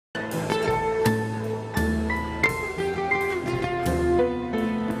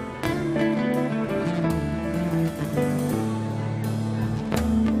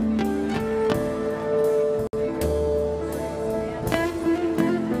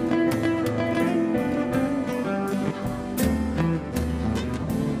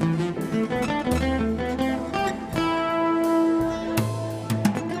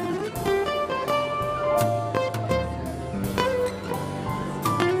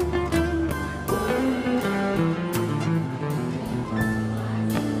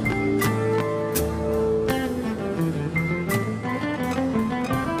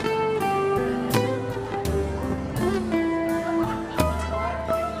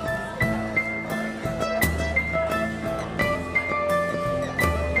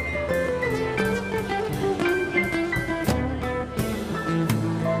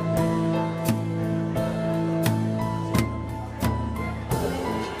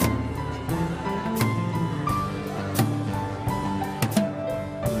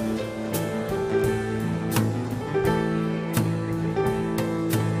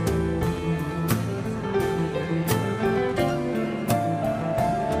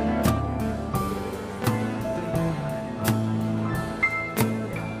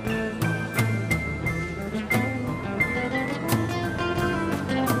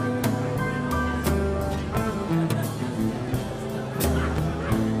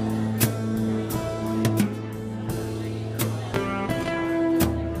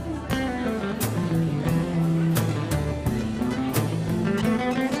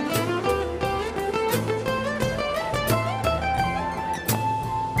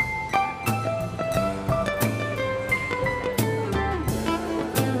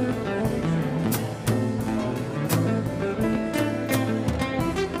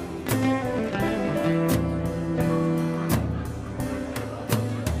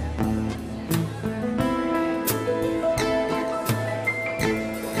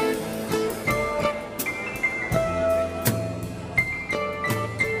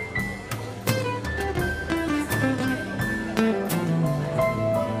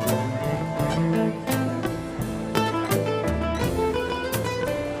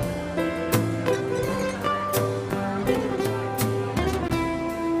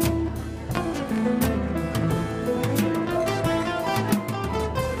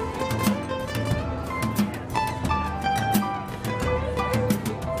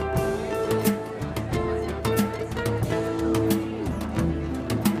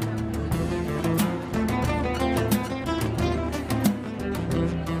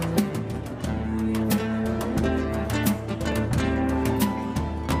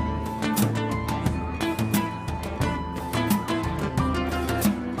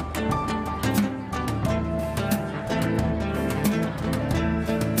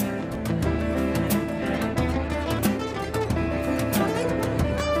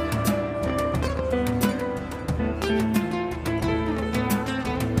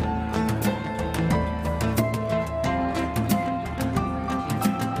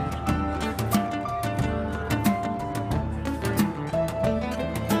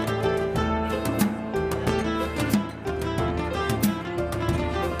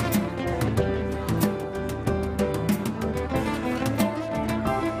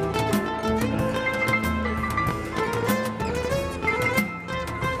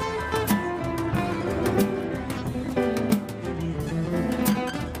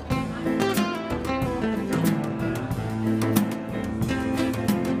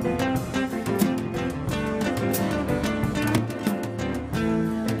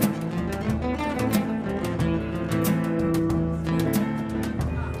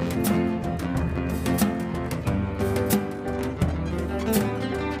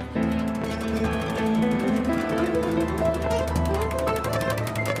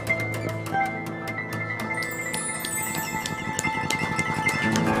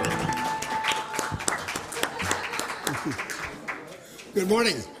Good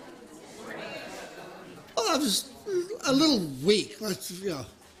morning. Oh, I was a little weak.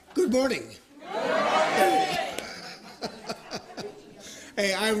 Good morning.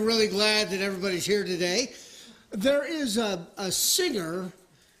 Hey, I'm really glad that everybody's here today. There is a singer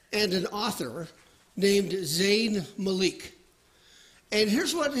and an author named Zayn Malik. And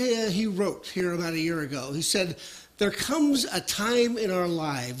here's what he wrote here about a year ago. He said, "There comes a time in our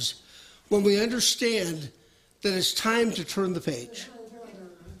lives when we understand that it's time to turn the page.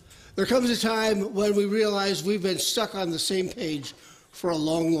 There comes a time when we realize we've been stuck on the same page for a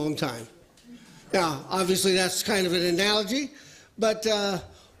long, long time." Now, obviously that's kind of an analogy, but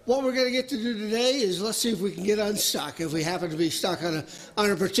what we're going to get to do today is let's see if we can get unstuck if we happen to be stuck on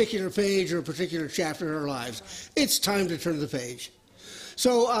a particular page or a particular chapter in our lives. It's time to turn the page.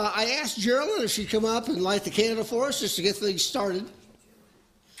 So I asked Geraldine if she'd come up and light the candle for us just to get things started.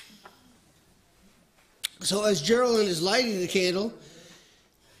 So as Geraldine is lighting the candle,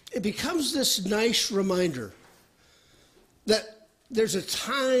 it becomes this nice reminder that there's a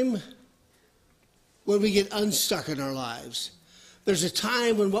time when we get unstuck in our lives. There's a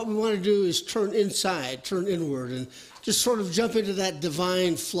time when what we want to do is turn inside, turn inward, and just sort of jump into that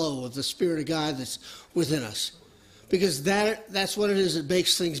divine flow of the Spirit of God that's within us. Because that's what it is. It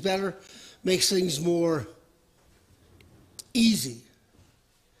makes things better, makes things more easy,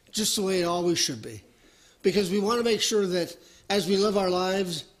 just the way it always should be. Because we want to make sure that as we live our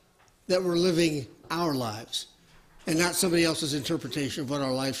lives, that we're living our lives and not somebody else's interpretation of what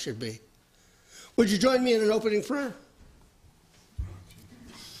our life should be. Would you join me in an opening prayer?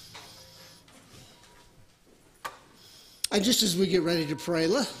 And just as we get ready to pray,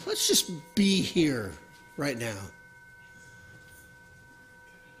 let's just be here right now.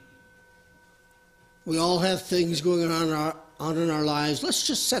 We all have things going on in our lives. Let's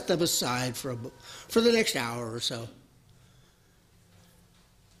just set them aside for the next hour or so.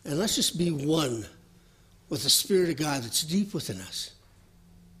 And let's just be one with the Spirit of God that's deep within us.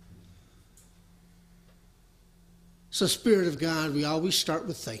 So, Spirit of God, we always start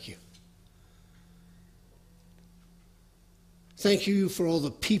with thank you. Thank you for all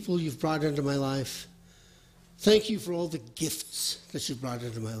the people you've brought into my life. Thank you for all the gifts that you've brought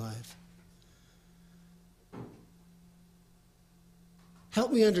into my life.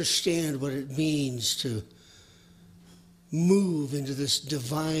 Help me understand what it means to move into this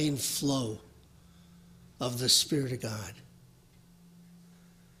divine flow of the Spirit of God.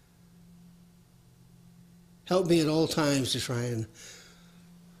 Help me at all times to try and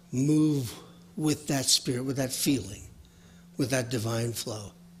move with that Spirit, with that feeling, with that divine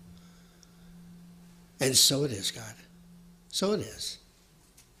flow. And so it is, God. So it is.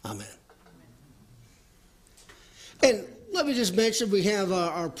 Amen. And let me just mention we have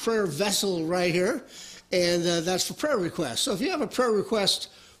our prayer vessel right here, and that's for prayer requests. So if you have a prayer request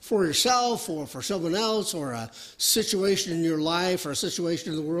for yourself or for someone else or a situation in your life or a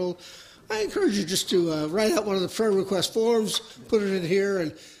situation in the world, I encourage you just to write out one of the prayer request forms, put it in here,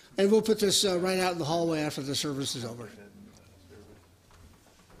 and we'll put this right out in the hallway after the service is over.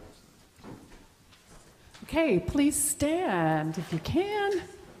 Okay, please stand if you can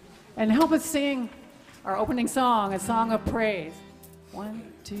and help us sing our opening song, a song of praise. 1,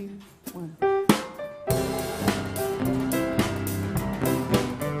 2, 1.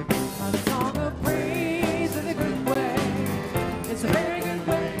 A song of praise is a good way. It's a very good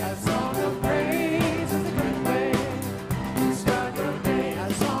way. A song of praise is a good way to start your day.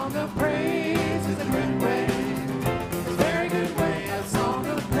 A song of praise is a good way. It's a very good way. A song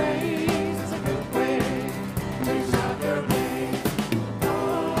of praise is a good way to start your day.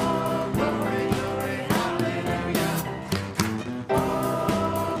 Oh, glory, glory, hallelujah.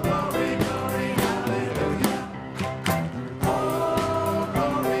 Oh, glory, glory,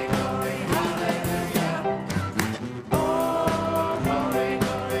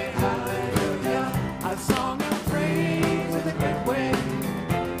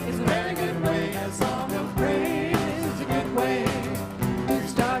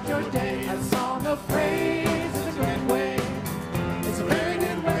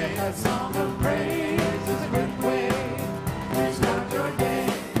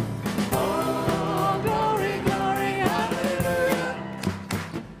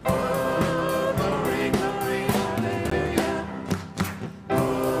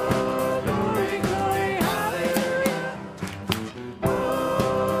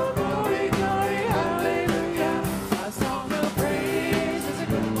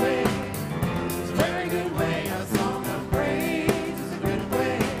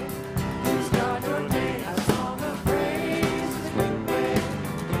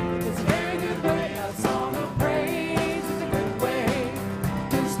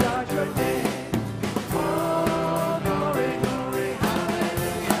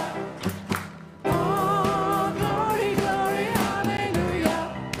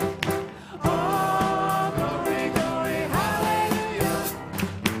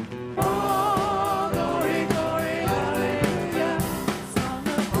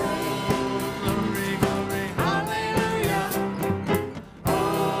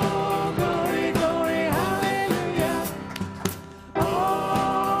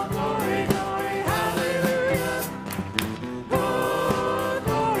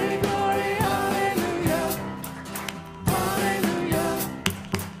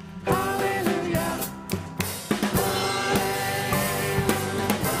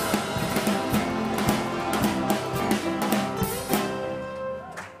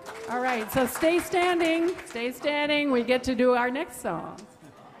 So stay standing. Stay standing. We get to do our next song.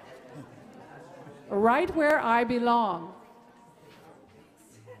 Right Where I Belong.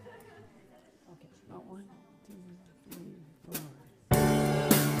 Okay. 1, 2, 3, 4.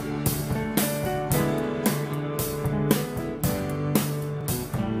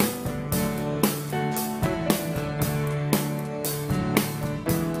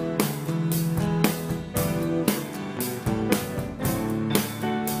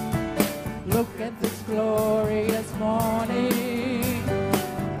 Look at this glorious morning.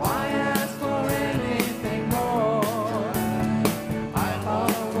 Why ask for anything more? I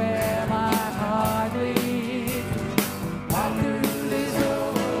follow where my heart leads. Walk through this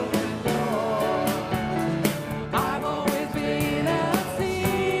open door. I've always been a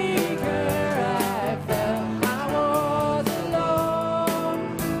seeker. I felt I was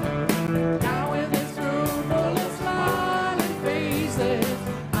alone. Now in this room full of smiling faces,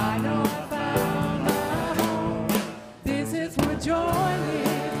 I know I found my home. This is where joy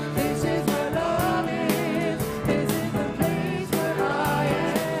lives. This is where love is. This is the place where I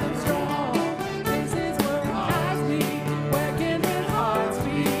am strong. This is where eyes meet, where kindred hearts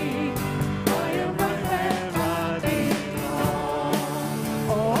beat. I am right where I belong.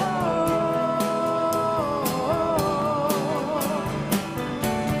 Oh,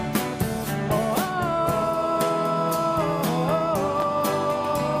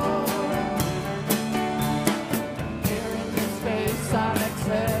 here in this space I'm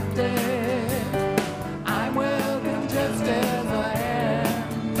accepted. I'm welcome just as I am.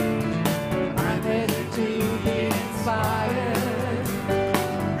 I'm ready to be inspired.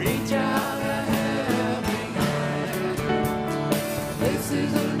 Reach out a helping hand. This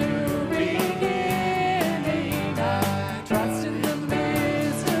is a new beginning. I trust in the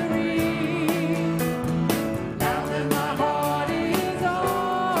mystery. Now that my heart is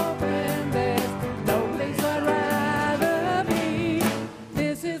open, there's no place I'd rather be.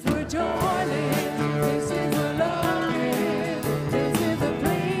 This is where joy lives. This is where love is. This is the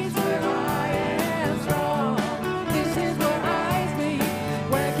place where I am strong. This is where eyes meet,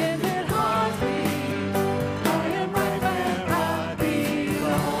 where kindred hearts beat. I am right where I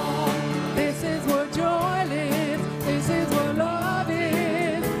belong. This is where joy lives. This is where love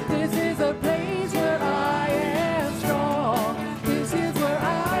is. This is a place where I am strong. This is where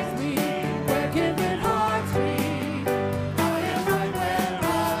eyes meet, where kindred hearts beat. I am right where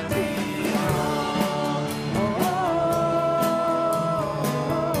I belong. Oh,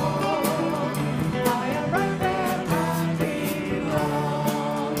 I am right where I belong.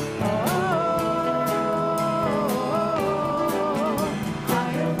 Oh,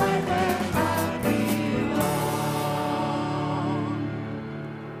 I am right where I belong.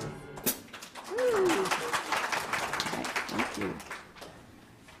 Thank you.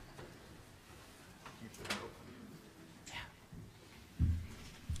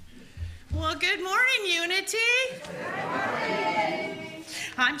 Well, good morning, Unity.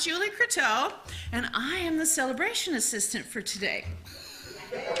 I'm Julie Croteau, and I am the celebration assistant for today.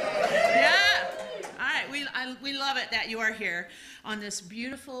 Yeah. All right. We love it that you are here on this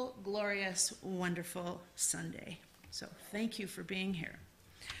beautiful, glorious, wonderful Sunday. So thank you for being here.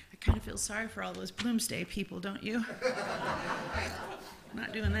 I kind of feel sorry for all those Bloomsday people, don't you?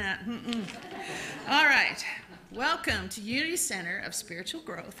 Not doing that. All right. Welcome to Unity Center of Spiritual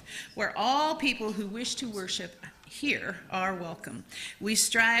Growth, where all people who wish to worship here are welcome. We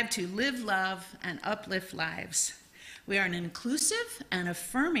strive to live, love, and uplift lives. We are an inclusive and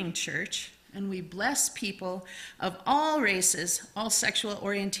affirming church, and we bless people of all races, all sexual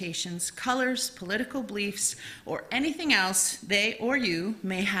orientations, colors, political beliefs, or anything else they or you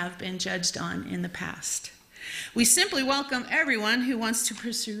may have been judged on in the past. We simply welcome everyone who wants to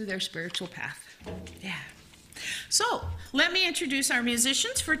pursue their spiritual path. Yeah. So, let me introduce our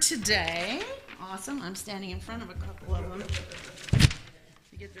musicians for today. Awesome. I'm standing in front of a couple of them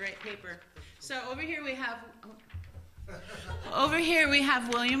to get the right paper. So, over here we have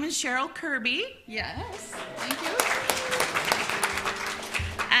William and Cheryl Kirby. Yes. Thank you.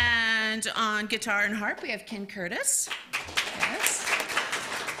 And on guitar and harp, we have Ken Curtis. Yes.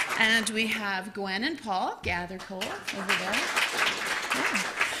 And we have Gwen and Paul Gathercole over there. Yeah.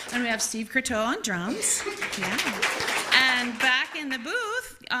 And we have Steve Croteau on drums. Yeah. And back in the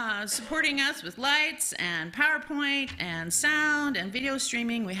booth, supporting us with lights and PowerPoint and sound and video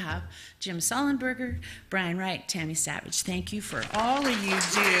streaming, we have Jim Sullenberger, Brian Wright, Tammy Savage. Thank you for all that you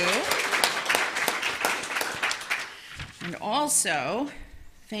do. And also,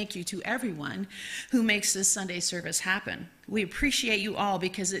 thank you to everyone who makes this Sunday service happen. We appreciate you all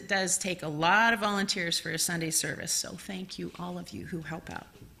because it does take a lot of volunteers for a Sunday service. So thank you, all of you who help out.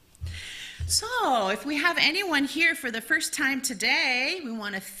 So, if we have anyone here for the first time today, we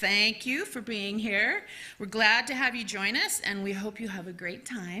want to thank you for being here. We're glad to have you join us, and we hope you have a great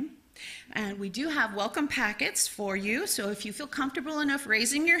time. And we do have welcome packets for you, so if you feel comfortable enough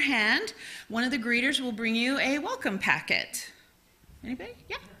raising your hand, one of the greeters will bring you a welcome packet. Anybody?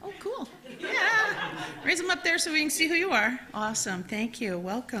 Yeah? Oh, cool. Yeah. Raise them up there so we can see who you are. Awesome. Thank you.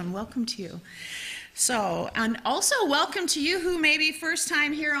 Welcome. Welcome to you. So, and also welcome to you who may be first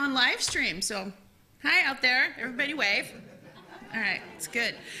time here on live stream. So, hi out there. Everybody wave. All right. It's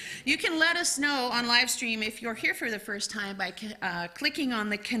good. You can let us know on live stream if you're here for the first time by clicking on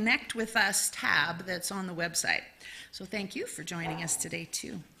the Connect with Us tab that's on the website. So thank you for joining us today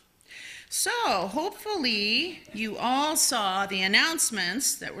too. So hopefully you all saw the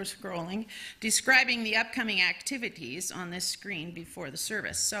announcements that were scrolling describing the upcoming activities on this screen before the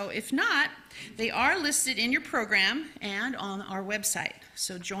service. So if not, they are listed in your program and on our website.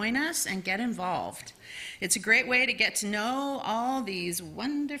 So join us and get involved. It's a great way to get to know all these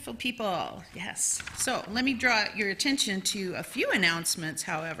wonderful people. Yes. So let me draw your attention to a few announcements,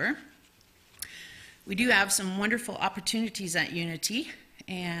 however. We do have some wonderful opportunities at Unity,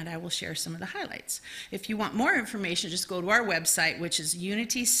 and I will share some of the highlights. If you want more information, just go to our website, which is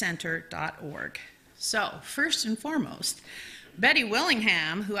unitycenter.org. So, first and foremost, Betty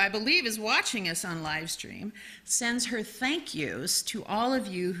Willingham, who I believe is watching us on live stream, sends her thank yous to all of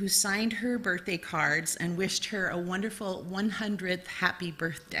you who signed her birthday cards and wished her a wonderful 100th happy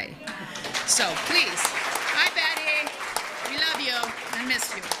birthday. So, please, hi Betty, we love you and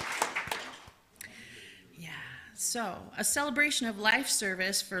miss you. So, a celebration of life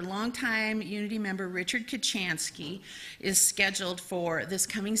service for longtime Unity member Richard Kachansky is scheduled for this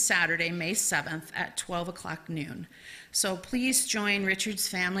coming Saturday, May 7th at 12 o'clock noon. So please join Richard's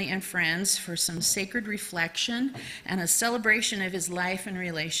family and friends for some sacred reflection and a celebration of his life and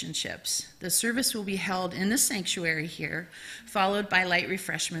relationships. The service will be held in the sanctuary here, followed by light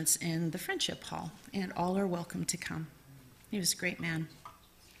refreshments in the Friendship Hall, and all are welcome to come. He was a great man.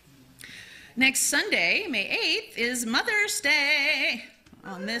 Next Sunday, May 8th, is Mother's Day.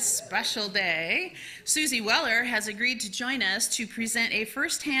 On this special day, Susie Weller has agreed to join us to present a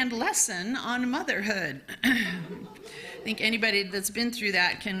first-hand lesson on motherhood. I think anybody that's been through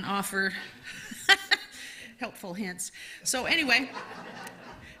that can offer helpful hints. So anyway,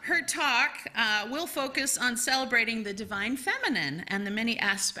 her talk will focus on celebrating the divine feminine and the many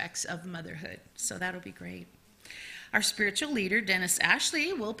aspects of motherhood. So that'll be great. Our spiritual leader, Dennis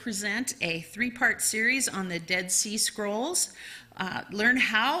Ashley, will present a 3-part series on the Dead Sea Scrolls. Learn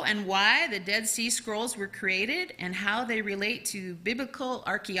how and why the Dead Sea Scrolls were created and how they relate to biblical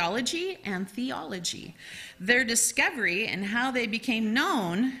archaeology and theology. Their discovery and how they became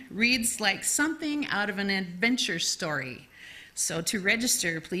known reads like something out of an adventure story. So to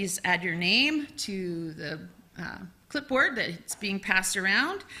register, please add your name to the clipboard that's being passed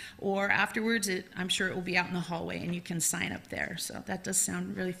around, or afterwards I'm sure it will be out in the hallway and you can sign up there. So that does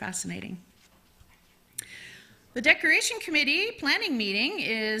sound really fascinating. The Decoration Committee planning meeting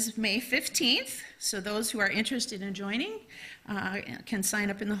is May 15th, so those who are interested in joining can sign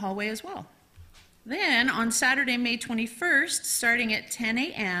up in the hallway as well. Then on Saturday, May 21st, starting at 10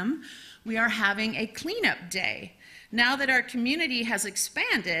 a.m., we are having a cleanup day. Now that our community has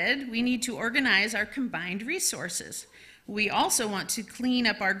expanded, we need to organize our combined resources. We also want to clean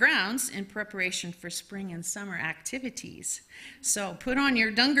up our grounds in preparation for spring and summer activities. So put on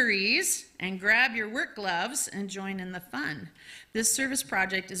your dungarees and grab your work gloves and join in the fun. This service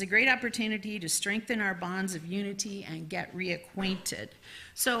project is a great opportunity to strengthen our bonds of unity and get reacquainted.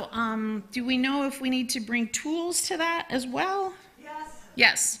 So do we know if we need to bring tools to that as well? Yes.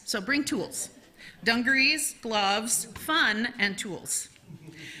 Yes, so bring tools. Dungarees, gloves, fun, and tools.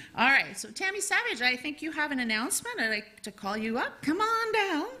 All right, so Tammy Savage, I think you have an announcement. I'd like to call you up. Come on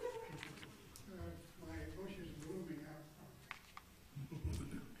down. My bush is blooming out. Can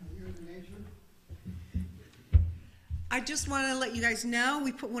you hear the nature? I just want to let you guys know,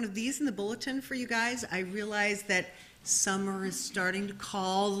 we put one of these in the bulletin for you guys. I realize that summer is starting to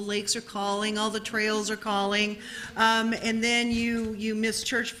call, the lakes are calling, all the trails are calling, and then you miss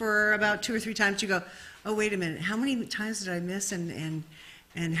church for about 2 or 3 times. You go, oh, wait a minute, how many times did I miss, and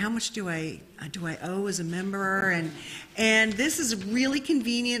how much do I owe as a member? And this is really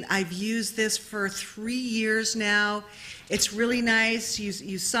convenient. I've used this for 3 years now. It's really nice.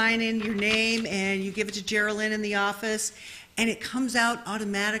 You sign in your name and you give it to Geraldine in the office, and it comes out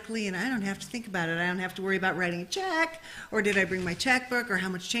automatically, and I don't have to think about it. I don't have to worry about writing a check, or did I bring my checkbook, or how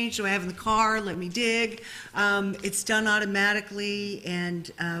much change do I have in the car, let me dig. It's done automatically,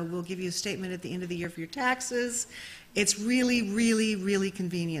 and we'll give you a statement at the end of the year for your taxes. It's really, really, really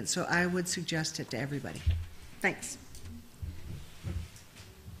convenient, so I would suggest it to everybody. Thanks.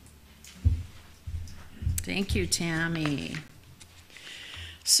 Thank you, Tammy.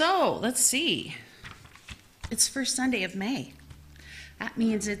 So, let's see. It's first Sunday of May. That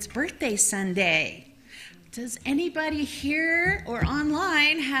means it's birthday Sunday. Does anybody here or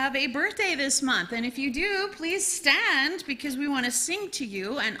online have a birthday this month? And if you do, please stand, because we want to sing to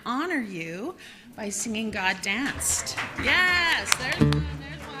you and honor you by singing God Danced. Yes, there's one,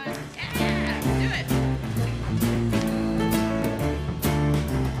 there's one. Yeah, do it.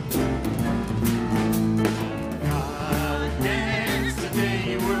 God danced the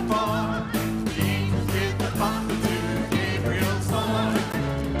day you were born. The angels did the bumper to Gabriel's horn.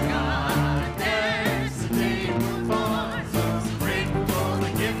 God danced the day you were born. So grateful for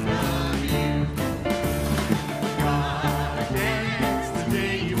the gift of you. God danced the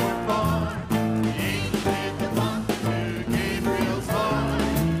day you were born. The angels did the bumper to Gabriel's horn.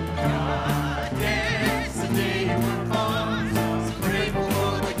 God danced the day you were born. So grateful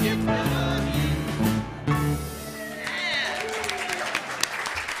for the gift of you.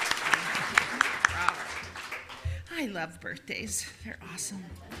 I love birthdays. They're awesome.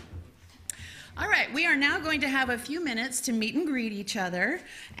 All right, we are now going to have a few minutes to meet and greet each other.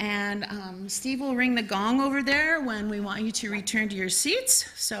 And Steve will ring the gong over there when we want you to return to your seats.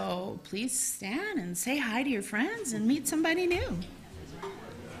 So please stand and say hi to your friends and meet somebody new.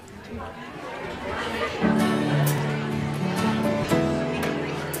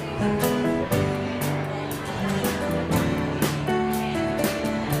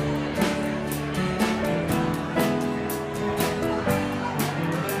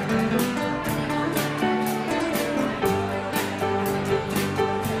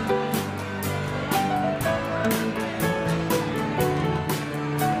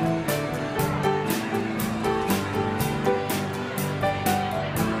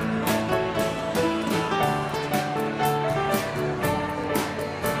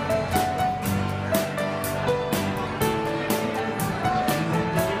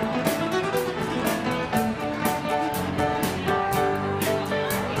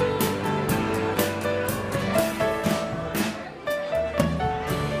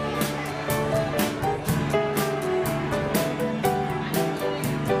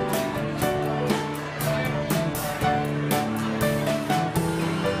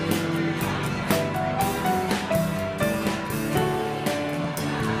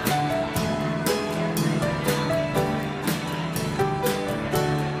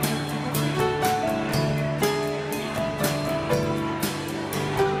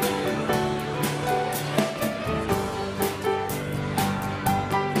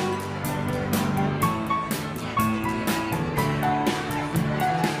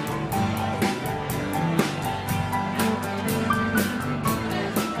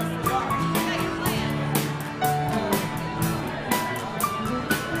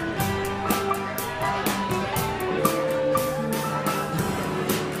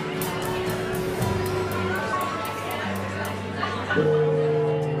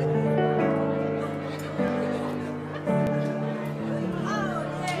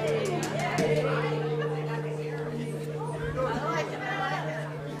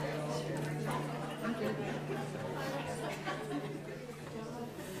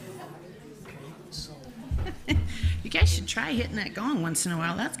 You guys should try hitting that gong once in a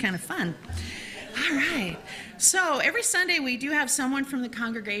while. That's kind of fun. All right. So every Sunday we do have someone from the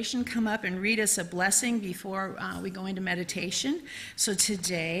congregation come up and read us a blessing before we go into meditation. So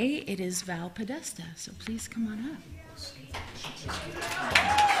today it is Val Podesta. So please come on up.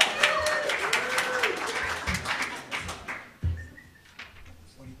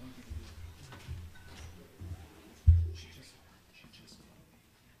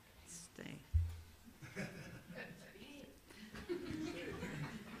 Stay.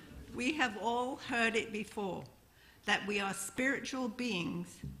 We have all heard it before, that we are spiritual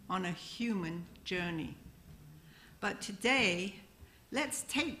beings on a human journey. But today, let's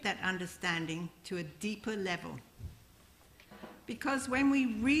take that understanding to a deeper level. Because when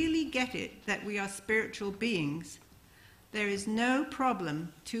we really get it that we are spiritual beings, there is no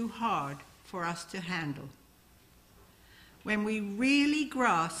problem too hard for us to handle. When we really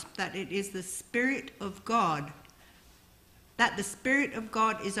grasp that it is the Spirit of God, that the Spirit of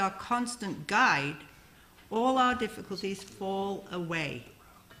God is our constant guide, all our difficulties fall away.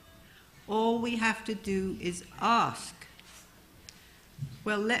 All we have to do is ask,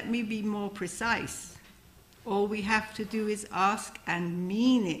 Well, let me be more precise. All we have to do is ask and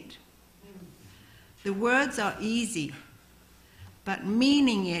mean it. The words are easy, but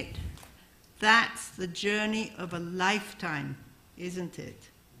meaning it, that's the journey of a lifetime, isn't it?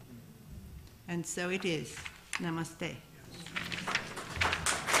 And so it is. Namaste.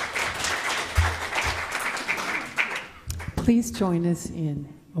 Please join us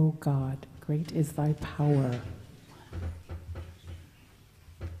in, O God, great is thy power.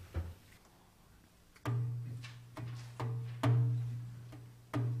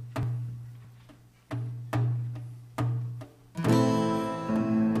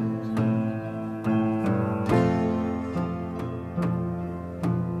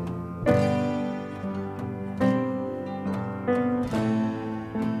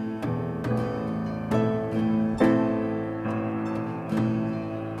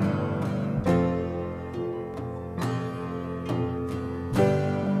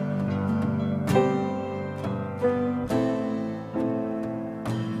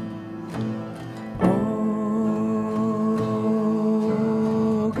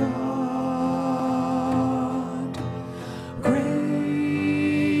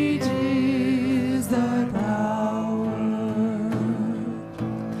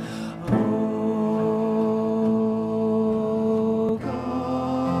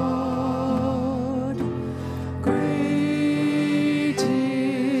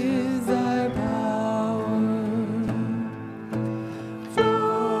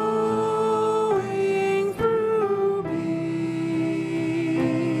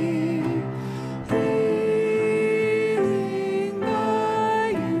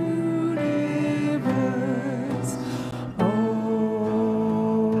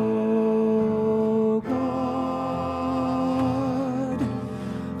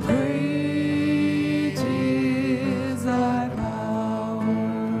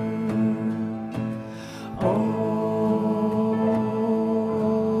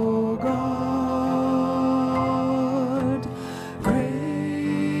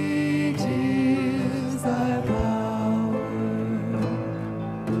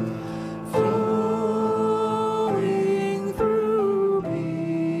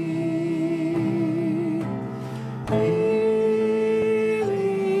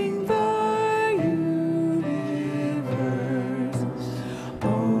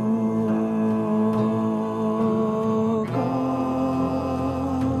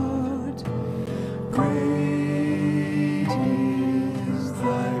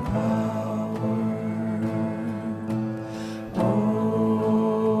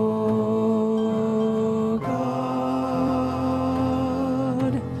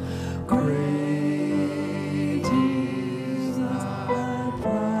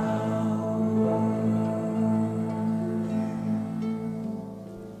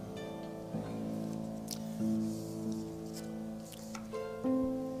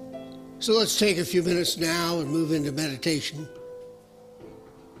 So let's take a few minutes now and move into meditation.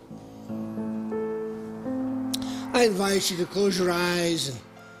 I invite you to close your eyes and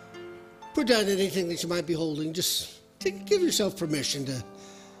put down anything that you might be holding. Just give yourself permission to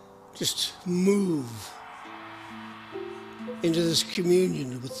just move into this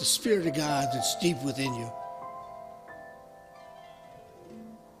communion with the Spirit of God that's deep within you.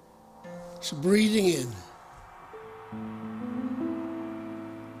 So breathing in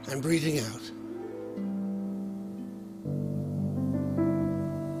and breathing out.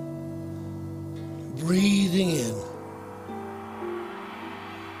 Breathing in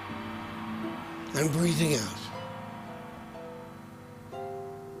and breathing out.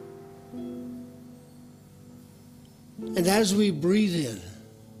 And as we breathe in,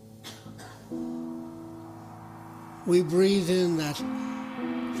 we breathe in that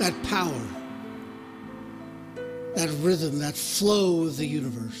power, that rhythm, that flow of the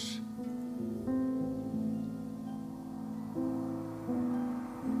universe.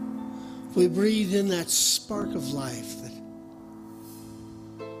 We breathe in that spark of life that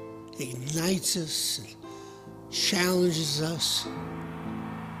ignites us and challenges us,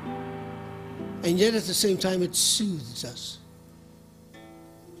 and yet at the same time it soothes us.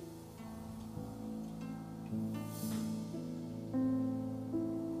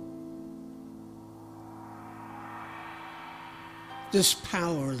 This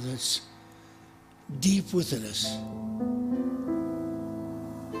power that's deep within us,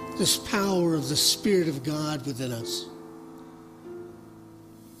 this power of the Spirit of God within us,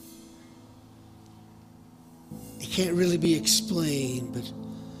 it can't really be explained, but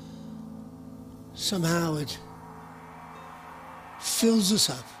somehow it fills us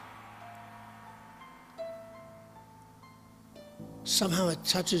up. somehow it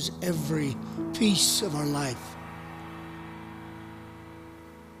touches every piece of our life.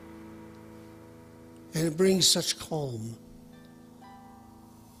 And it brings such calm,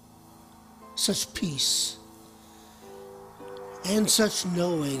 such peace, and such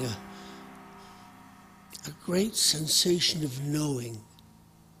knowing, a great sensation of knowing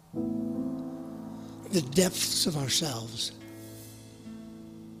the depths of ourselves.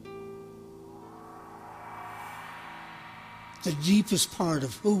 The deepest part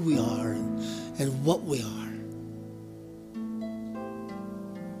of who we are and what we are.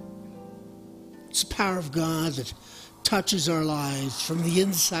 It's the power of God that touches our lives from the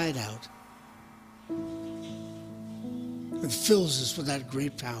inside out and fills us with that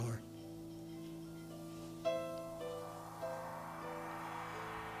great power.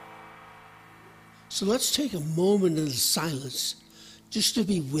 So let's take a moment in the silence just to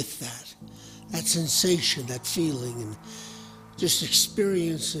be with that sensation, that feeling, and just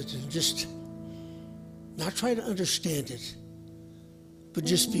experience it and just not try to understand it, but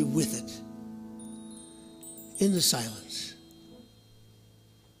just be with it in the silence.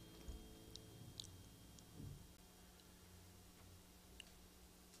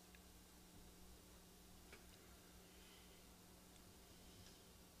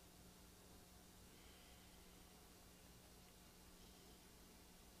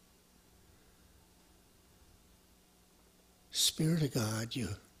 Spirit of God, you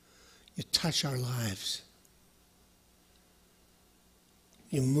touch our lives.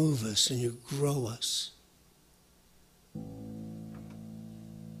 You move us and you grow us.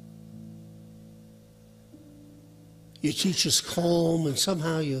 You teach us calm, and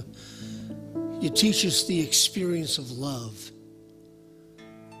somehow you teach us the experience of love.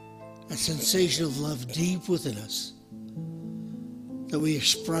 A sensation of love deep within us that we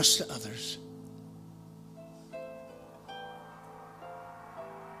express to others.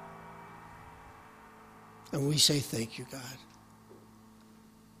 And we say, thank you, God.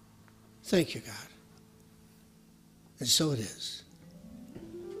 Thank you, God. And so it is.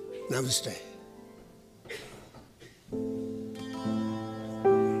 Namaste.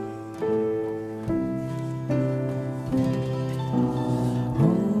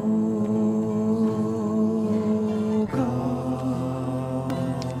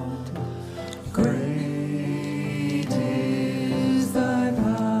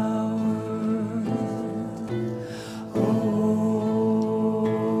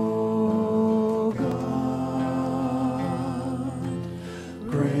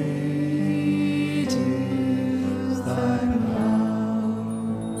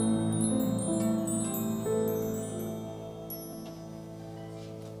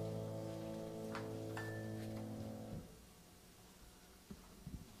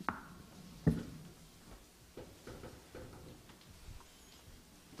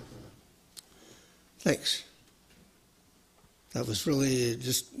 Thanks. That was really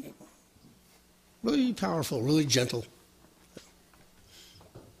really powerful, really gentle.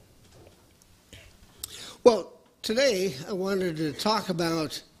 Well, today I wanted to talk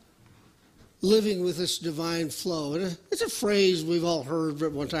about living with this divine flow. And it's a phrase we've all heard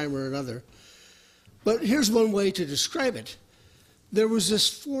at one time or another. But here's one way to describe it. There was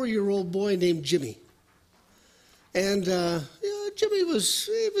this 4-year-old boy named Jimmy. And Jimmy was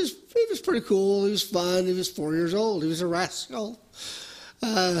pretty cool. He was fun. He was 4 years old. He was a rascal.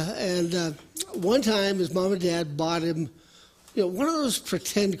 And one time, his mom and dad bought him, one of those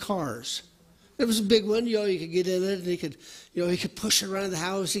pretend cars. It was a big one. You could get in it, and he could push it around the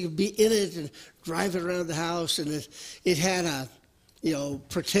house. He could be in it and drive it around the house. And it had a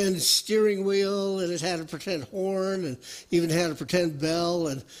pretend steering wheel, and it had a pretend horn, and even had a pretend bell.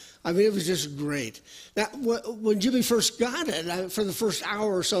 And I mean, it was just great. Now, when Jimmy first got it, for the first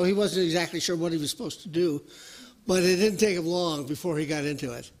hour or so, he wasn't exactly sure what he was supposed to do, but it didn't take him long before he got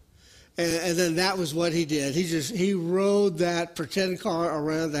into it. And then that was what he did. He rode that pretend car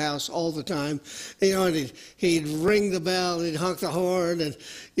around the house all the time. And he'd ring the bell, and he'd honk the horn, and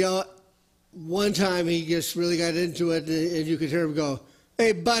one time he just really got into it, and you could hear him go,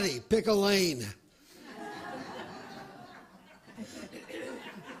 "Hey, buddy, pick a lane."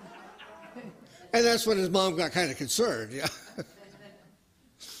 And that's when his mom got kind of concerned. Yeah.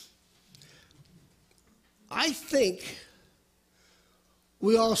 I think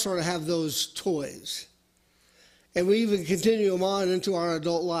we all sort of have those toys. And we even continue them on into our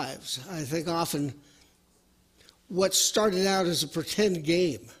adult lives. I think often what started out as a pretend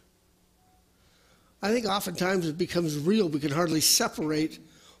game, I think oftentimes it becomes real. We can hardly separate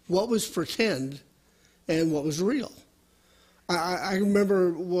what was pretend and what was real. I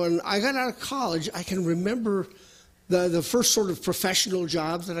remember when I got out of college, I can remember the first sort of professional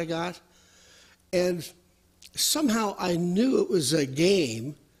job that I got. And somehow I knew it was a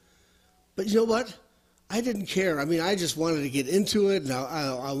game, but you know what? I didn't care. I mean, I just wanted to get into it, and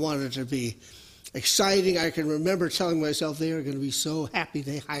I wanted it to be exciting. I can remember telling myself they are going to be so happy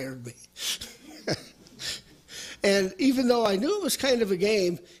they hired me. And even though I knew it was kind of a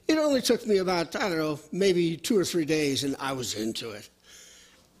game, it only took me about, I don't know, maybe 2 or 3 days, and I was into it.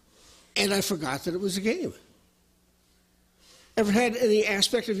 And I forgot that it was a game. Ever had any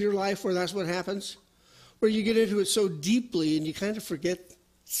aspect of your life where that's what happens? Where you get into it so deeply and you kind of forget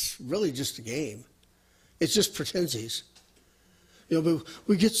it's really just a game. It's just pretensies. You know, but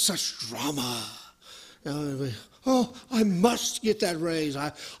we get such drama. You know, oh, I must get that raise.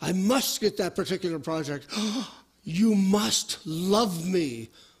 I must get that particular project. Oh, you must love me.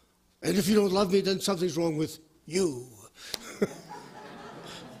 And if you don't love me, then something's wrong with you.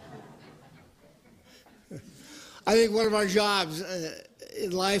 I think one of our jobs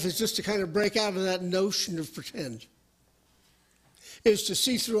in life is just to kind of break out of that notion of pretend. Is to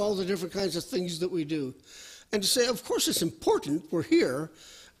see through all the different kinds of things that we do. And to say, of course it's important, we're here,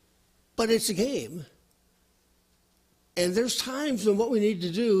 but it's a game. And there's times when what we need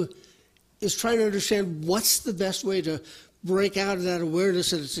to do is try to understand what's the best way to break out of that awareness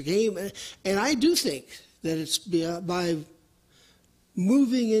that it's a game. And I do think that it's by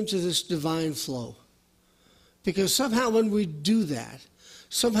moving into this divine flow. Because somehow when we do that,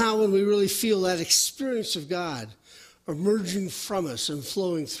 somehow when we really feel that experience of God emerging from us and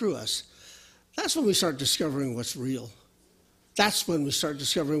flowing through us, that's when we start discovering what's real. That's when we start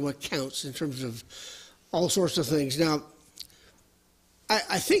discovering what counts in terms of all sorts of things. Now,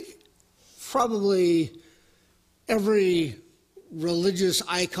 I think probably every religious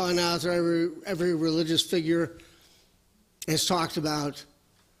icon out there, every religious figure has talked about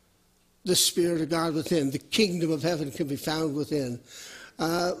the Spirit of God within. The kingdom of heaven can be found within.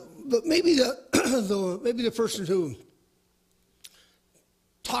 But maybe the person who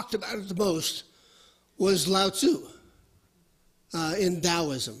talked about it the most was Lao Tzu in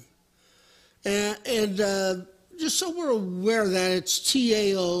Taoism. And just so we're aware of that, it's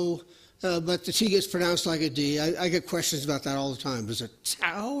T-A-O, but the T gets pronounced like a D. I get questions about that all the time. Is it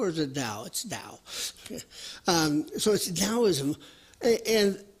Tao or is it Tao? It's Tao. So it's Taoism.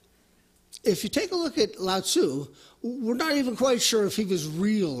 And if you take a look at Lao Tzu, we're not even quite sure if he was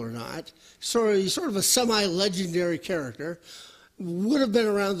real or not. He's sort of a semi-legendary character. Would have been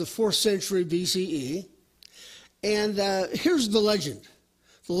around the 4th century BCE. And here's the legend.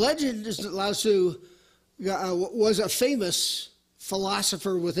 The legend is that Lao Tzu was a famous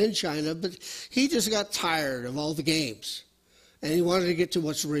philosopher within China, but he just got tired of all the games, and he wanted to get to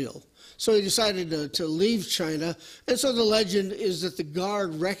what's real. So he decided to leave China, and so the legend is that the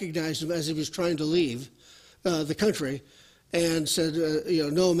guard recognized him as he was trying to leave the country and said,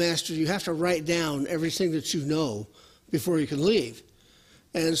 no, master, you have to write down everything that you know before you can leave.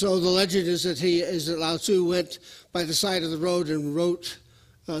 And so the legend is that Lao Tzu went by the side of the road and wrote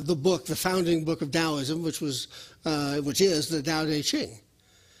the book, the founding book of Taoism, which is the Tao Te Ching.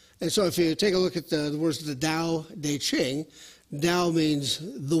 And so if you take a look at the words of the Tao Te Ching, Tao means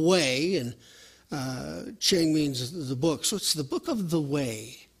the way, and Ching means the book. So it's the book of the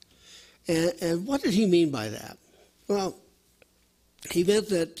way. And what did he mean by that? Well, he meant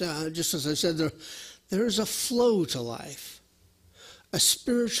that, just as I said, there is a flow to life, a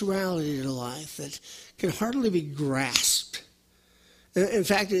spirituality to life that can hardly be grasped. In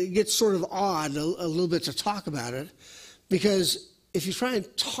fact, it gets sort of odd a little bit to talk about it, because if you try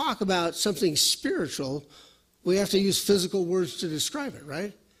and talk about something spiritual, we have to use physical words to describe it,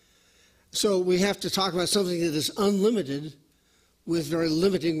 right? So we have to talk about something that is unlimited with very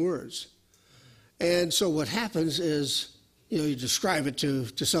limiting words. And so what happens is, you describe it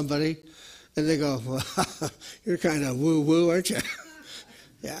to somebody, and they go, well, you're kind of woo-woo, aren't you?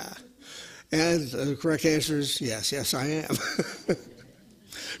 Yeah. And the correct answer is yes, I am.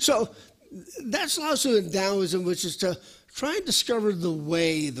 So that's Lao Tzu in Taoism, which is to try and discover the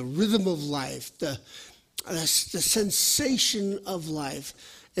way, the rhythm of life, the sensation of life.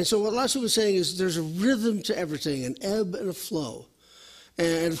 And so what Lao Tzu was saying is there's a rhythm to everything, an ebb and a flow.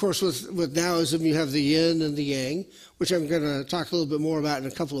 And of course, with Taoism, you have the yin and the yang, which I'm going to talk a little bit more about in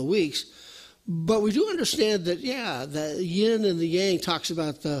a couple of weeks. But we do understand that, the yin and the yang talks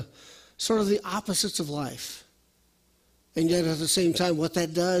about the sort of the opposites of life. And yet at the same time, what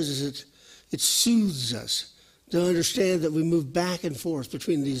that does is it soothes us to understand that we move back and forth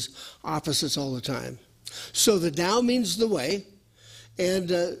between these opposites all the time. So the Tao means the way, and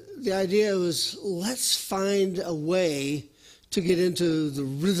the idea was, let's find a way to get into the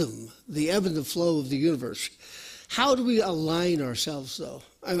rhythm, the ebb and the flow of the universe. How do we align ourselves, though?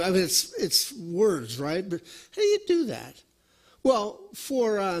 I mean, it's words, right? But how do you do that? Well,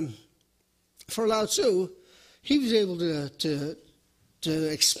 for Lao Tzu, he was able to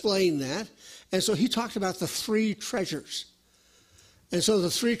explain that, and so he talked about the three treasures. And so the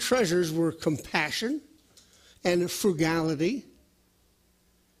three treasures were compassion and frugality.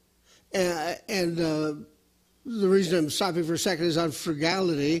 And the reason I'm stopping for a second is on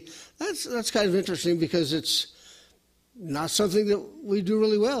frugality. That's kind of interesting because it's not something that we do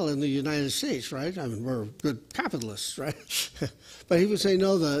really well in the United States, right? I mean, we're good capitalists, right? But he would say,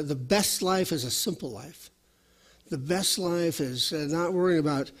 no, the best life is a simple life. The best life is not worrying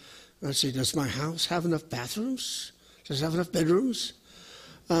about, let's see, does my house have enough bathrooms? Does it have enough bedrooms?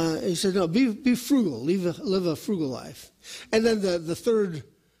 He said, no, be frugal, live a frugal life. And then the third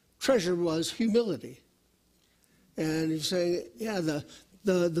treasure was humility. And he's saying, yeah,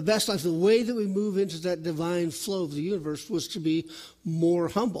 the best life, the way that we move into that divine flow of the universe was to be more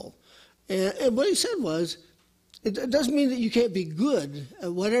humble. And what he said was, it doesn't mean that you can't be good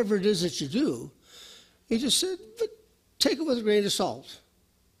at whatever it is that you do. He just said, but take it with a grain of salt.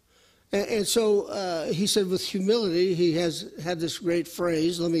 And so he said with humility, he has had this great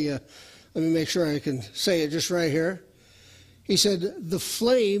phrase. Let me make sure I can say it just right here. He said, the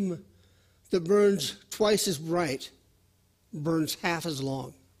flame that burns twice as bright burns half as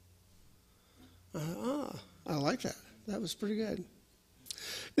long. I like that. That was pretty good.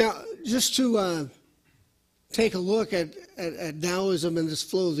 Now, just to take a look at Taoism and this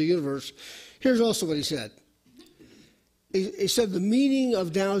flow of the universe, here's also what he said. He said, the meaning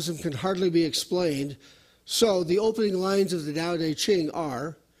of Taoism can hardly be explained, so the opening lines of the Tao Te Ching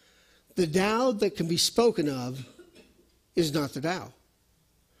are, the Tao that can be spoken of is not the Tao.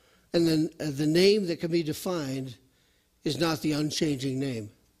 And then the name that can be defined is not the unchanging name.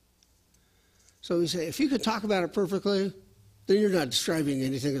 So we say, if you can talk about it perfectly, then you're not describing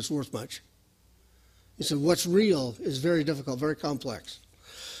anything that's worth much. He said, what's real is very difficult, very complex.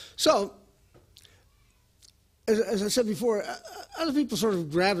 So, as I said before, other people sort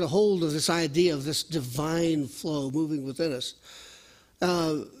of grabbed a hold of this idea of this divine flow moving within us.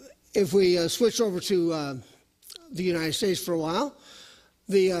 If we switch over to the United States for a while,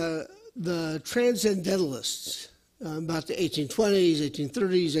 the transcendentalists, about the 1820s,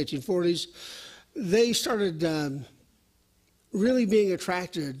 1830s, 1840s, they started really being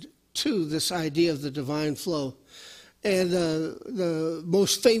attracted to this idea of the divine flow. And the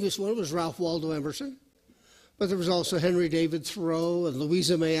most famous one was Ralph Waldo Emerson. But there was also Henry David Thoreau and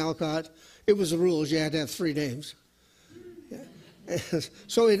Louisa May Alcott. It was the rules. You had to have three names. Yeah.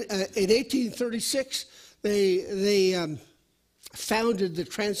 So in 1836, they founded the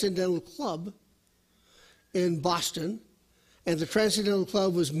Transcendental Club in Boston. And the Transcendental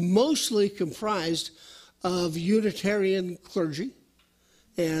Club was mostly comprised of Unitarian clergy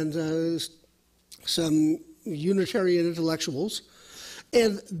and some Unitarian intellectuals.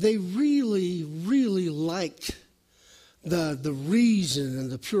 And they really, really liked the reason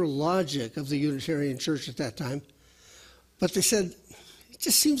and the pure logic of the Unitarian Church at that time. But they said, it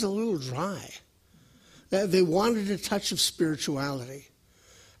just seems a little dry. They wanted a touch of spirituality.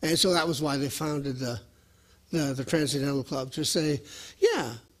 And so that was why they founded the Transcendental Club, to say,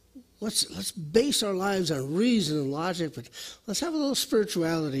 yeah, let's base our lives on reason and logic, but let's have a little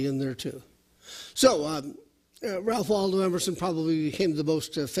spirituality in there too. So, Ralph Waldo Emerson probably became the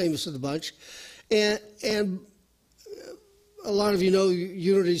most famous of the bunch. And a lot of you know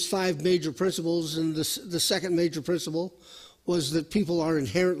Unity's 5 major principles, and the second major principle was that people are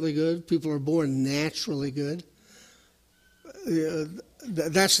inherently good. People are born naturally good.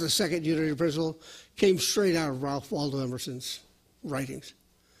 That's the second Unity principle. Came straight out of Ralph Waldo Emerson's writings.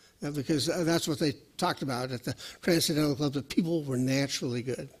 Because that's what they talked about at the Transcendental Club, that people were naturally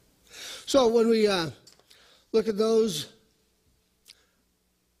good. So when we look at those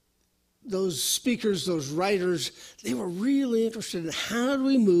speakers, those writers, they were really interested in how do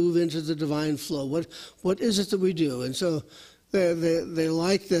we move into the divine flow? What is it that we do? And so they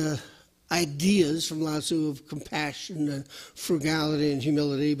like the ideas from Lao Tzu of compassion and frugality and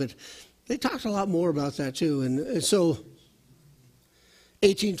humility, but they talked a lot more about that too. And so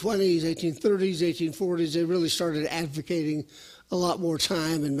 1820s, 1830s, 1840s, they really started advocating a lot more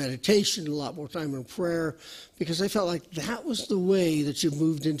time in meditation, a lot more time in prayer, because they felt like that was the way that you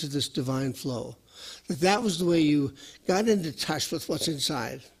moved into this divine flow. That was the way you got into touch with what's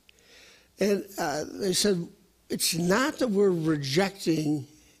inside. And they said, it's not that we're rejecting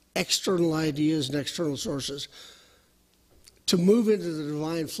external ideas and external sources. To move into the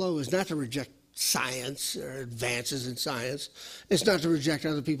divine flow is not to reject science or advances in science. It's not to reject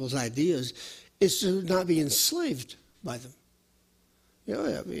other people's ideas. is to not be enslaved by them. You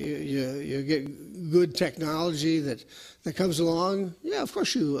know, you get good technology that comes along. Yeah, of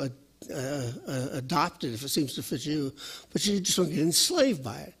course you adopt it if it seems to fit you, but you just don't get enslaved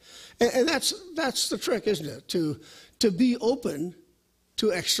by it. And that's the trick, isn't it? To be open to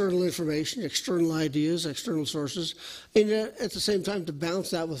external information, external ideas, external sources, and at the same time to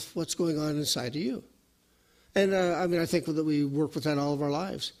balance that with what's going on inside of you. And I mean, I think that we work with that all of our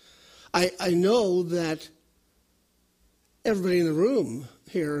lives. I know that everybody in the room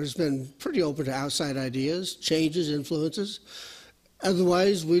here has been pretty open to outside ideas, changes, influences.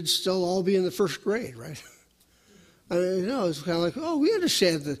 Otherwise, we'd still all be in the first grade, right? I mean, you know, it's kind of like, oh, we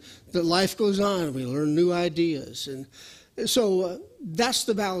understand that life goes on. We learn new ideas. And so that's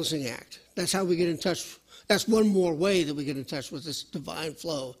the balancing act. That's how we get in touch. That's one more way that we get in touch with this divine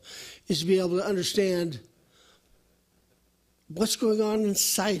flow, is to be able to understand what's going on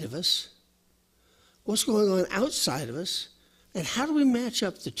inside of us, what's going on outside of us, and how do we match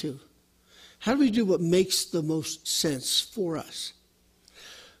up the two? How do we do what makes the most sense for us?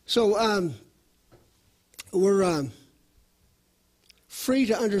 So we're free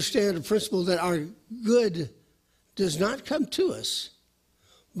to understand a principle that our good does not come to us,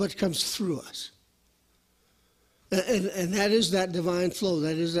 but comes through us. And that is that divine flow.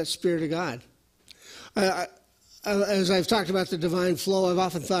 That is that Spirit of God. As I've talked about the divine flow, I've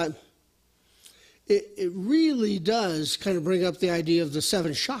often thought it really does kind of bring up the idea of the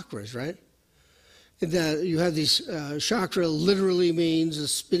 7 chakras, right? That you have these, chakra literally means a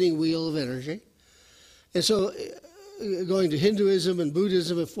spinning wheel of energy. And so going to Hinduism and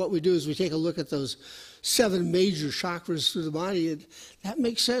Buddhism, if what we do is we take a look at those 7 major chakras through the body, that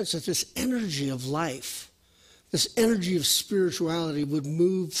makes sense that this energy of life, this energy of spirituality would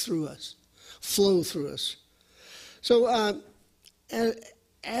move through us, flow through us. So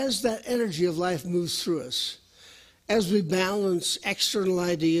as that energy of life moves through us, as we balance external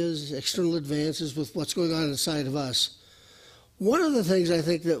ideas, external advances with what's going on inside of us, one of the things I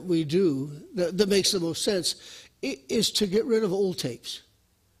think that we do that makes the most sense is to get rid of old tapes,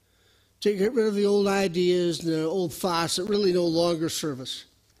 to get rid of the old ideas and the old thoughts that really no longer serve us.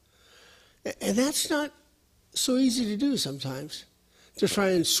 And that's not so easy to do sometimes, to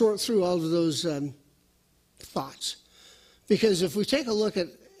try and sort through all of those thoughts. Because if we take a look at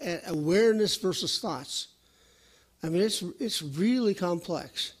awareness versus thoughts, I mean, it's really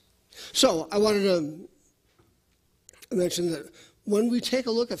complex. So I wanted to mention that when we take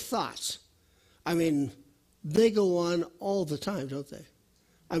a look at thoughts, I mean, they go on all the time, don't they?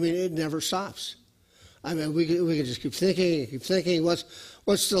 I mean, it never stops. I mean, we can just keep thinking and keep thinking.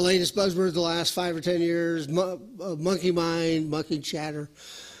 What's the latest buzzword the last 5 or 10 years? Monkey mind, monkey chatter.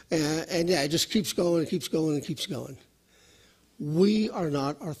 And yeah, it just keeps going and keeps going and keeps going. We are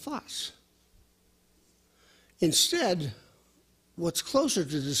not our thoughts. Instead, what's closer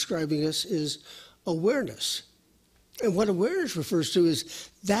to describing us is awareness. And what awareness refers to is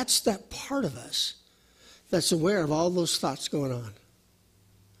that's that part of us that's aware of all those thoughts going on.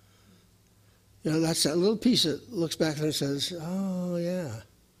 You know, that's that little piece that looks back and says, oh, yeah,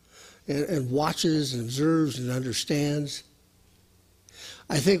 and watches and observes and understands.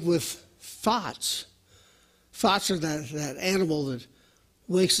 I think with thoughts are that animal that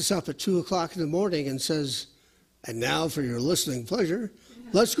wakes us up at 2 o'clock in the morning and says, and now for your listening pleasure,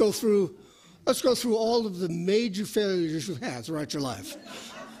 let's go through all of the major failures you've had throughout your life.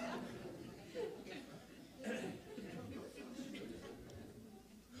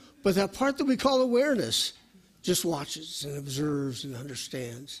 But that part that we call awareness just watches and observes and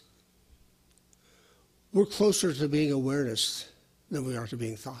understands. We're closer to being awareness than we are to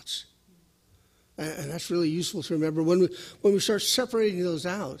being thoughts. And that's really useful to remember. When we start separating those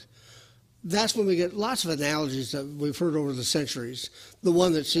out, that's when we get lots of analogies that we've heard over the centuries. The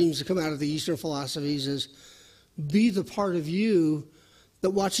one that seems to come out of the Eastern philosophies is, be the part of you that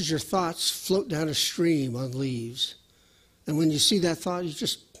watches your thoughts float down a stream on leaves. And when you see that thought, you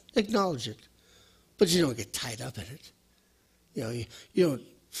just acknowledge it. But you don't get tied up in it. You know, you don't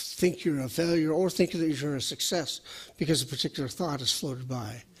think you're a failure or think that you're a success because a particular thought has floated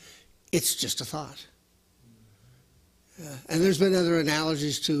by. It's just a thought. And there's been other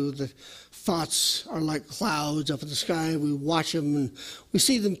analogies too. The thoughts are like clouds up in the sky. We watch them and we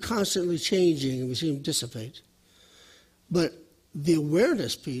see them constantly changing and we see them dissipate. But the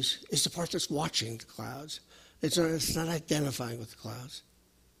awareness piece is the part that's watching the clouds. It's not identifying with the clouds.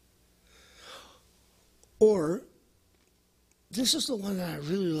 Or, this is the one that I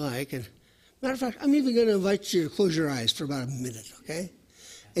really like. And matter of fact, I'm even going to invite you to close your eyes for about a minute, okay?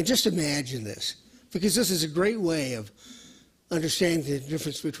 And just imagine this, because this is a great way of understanding the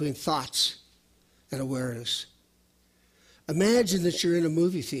difference between thoughts and awareness. Imagine that you're in a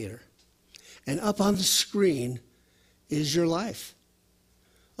movie theater, and up on the screen is your life.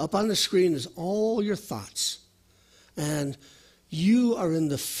 Up on the screen is all your thoughts. And you are in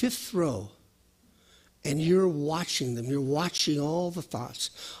the 5th row, and you're watching them. You're watching all the thoughts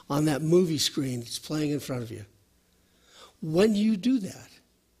on that movie screen that's playing in front of you. When you do that,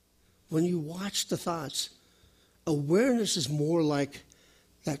 when you watch the thoughts, awareness is more like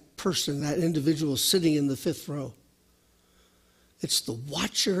that person, that individual sitting in the 5th row. It's the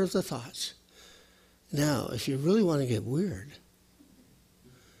watcher of the thoughts. Now, if you really want to get weird,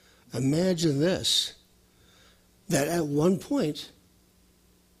 imagine this, that at one point,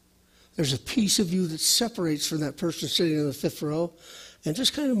 there's a piece of you that separates from that person sitting in the 5th row and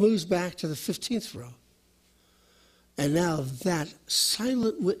just kind of moves back to the 15th row. And now that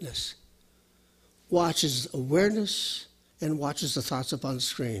silent witness watches awareness and watches the thoughts up on the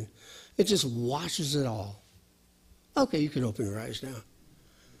screen. It just watches it all. Okay, you can open your eyes now.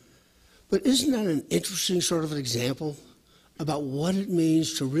 But isn't that an interesting sort of an example about what it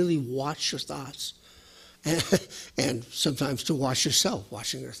means to really watch your thoughts? And sometimes to watch yourself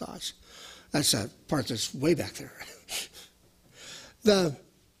watching your thoughts. That's that part that's way back there.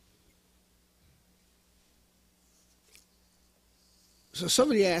 So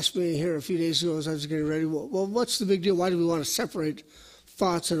somebody asked me here a few days ago as I was getting ready, well, what's the big deal? Why do we want to separate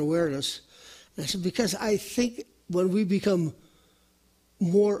thoughts and awareness? And I said, because I think when we become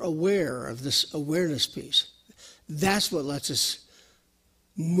more aware of this awareness piece, that's what lets us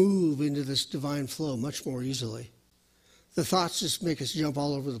move into this divine flow much more easily. The thoughts just make us jump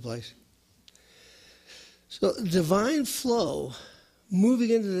all over the place. So divine flow, moving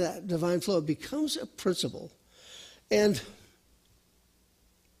into that divine flow becomes a principle. And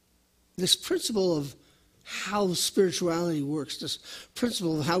this principle of how spirituality works, this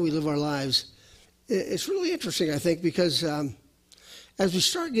principle of how we live our lives, it's really interesting, I think, because as we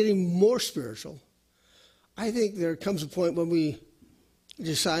start getting more spiritual, I think there comes a point when we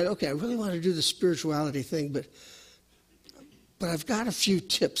decide, okay, I really want to do the spirituality thing, but I've got a few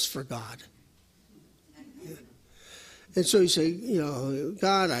tips for God. Yeah. And so you say,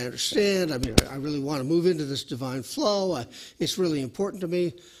 God, I understand. I mean, I really want to move into this divine flow. It's really important to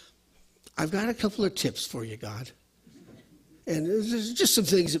me. I've got a couple of tips for you, God. And there's just some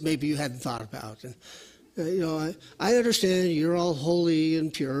things that maybe you hadn't thought about. And, I understand you're all holy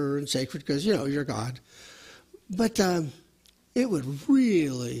and pure and sacred because, you're God. But it would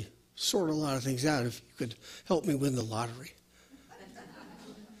really sort a lot of things out if you could help me win the lottery.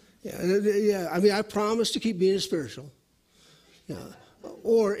 Yeah. I mean, I promise to keep being spiritual. Yeah.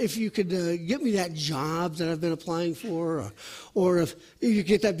 Or if you could get me that job that I've been applying for, or if you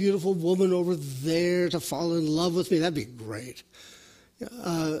get that beautiful woman over there to fall in love with me, that'd be great.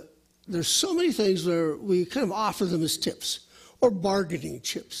 There's so many things where we kind of offer them as tips or bargaining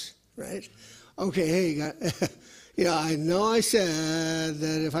chips, right? Okay, hey, I know I said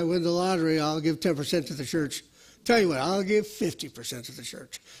that if I win the lottery, I'll give 10% to the church. Tell you what, I'll give 50% to the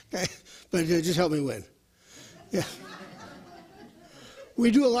church. Okay, but just help me win. Yeah. We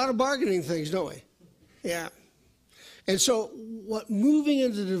do a lot of bargaining things, don't we? Yeah. And so what moving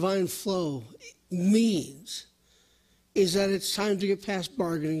into the divine flow means is that it's time to get past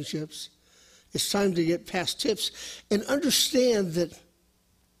bargaining chips. It's time to get past tips and understand that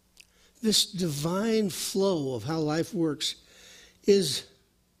this divine flow of how life works is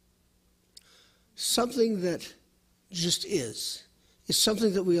something that just is. It's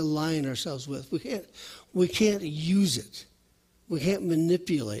something that we align ourselves with. We can't use it. We can't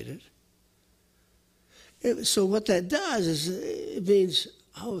manipulate it. So what that does is it means,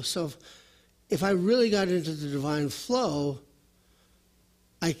 so if I really got into the divine flow,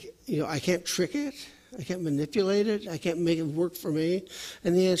 I can't trick it. I can't manipulate it. I can't make it work for me.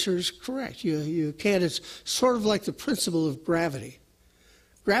 And the answer is correct. You can't. It's sort of like the principle of gravity.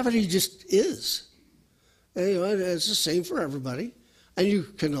 Gravity just is. And, it's the same for everybody. And you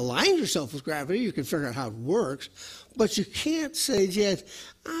can align yourself with gravity. You can figure out how it works. But you can't say, Jed,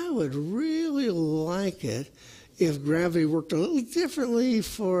 I would really like it if gravity worked a little differently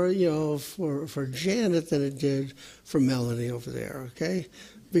for Janet than it did for Melanie over there, okay?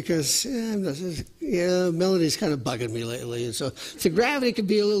 Because, Melanie's kind of bugging me lately. And so if the gravity could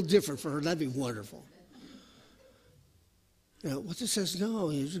be a little different for her, that'd be wonderful. Now, what this says, no,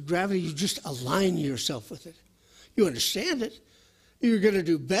 gravity, you just align yourself with it. You understand it. You're going to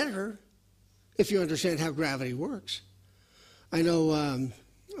do better if you understand how gravity works. I know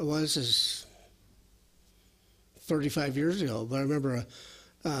this is 35 years ago, but I remember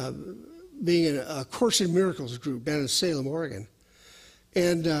being in a Course in Miracles group down in Salem, Oregon.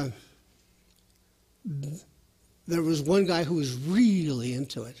 And there was one guy who was really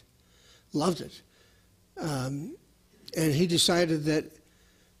into it, loved it. And he decided that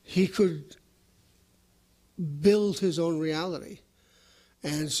he could build his own reality.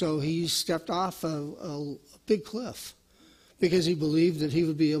 And so he stepped off a big cliff because he believed that he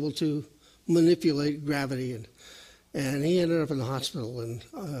would be able to manipulate gravity. And he ended up in the hospital and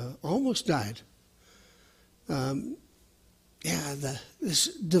almost died. This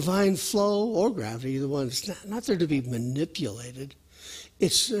divine flow or gravity, the one that's not there to be manipulated.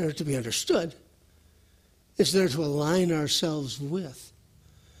 It's there to be understood. It's there to align ourselves with.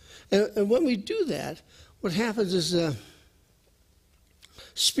 And when we do that, what happens is the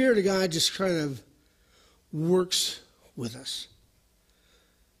Spirit of God just kind of works with us.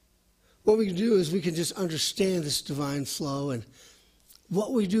 What we can do is we can just understand this divine flow, and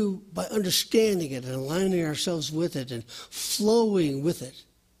what we do by understanding it and aligning ourselves with it and flowing with it,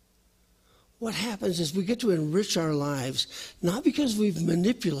 what happens is we get to enrich our lives, not because we've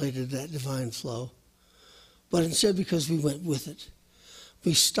manipulated that divine flow, but instead because we went with it.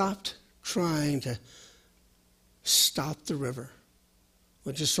 We stopped trying to stop the river.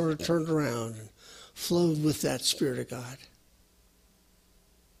 We just sort of turned around and flowed with that Spirit of God.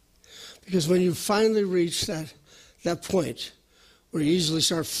 Because when you finally reach that point where you easily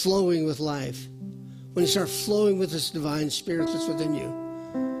start flowing with life, when you start flowing with this divine Spirit that's within you,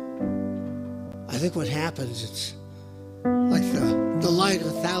 I think what happens, it's like the light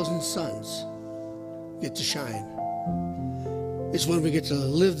of 1,000 suns get to shine. It's when we get to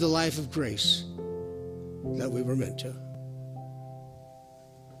live the life of grace that we were meant to.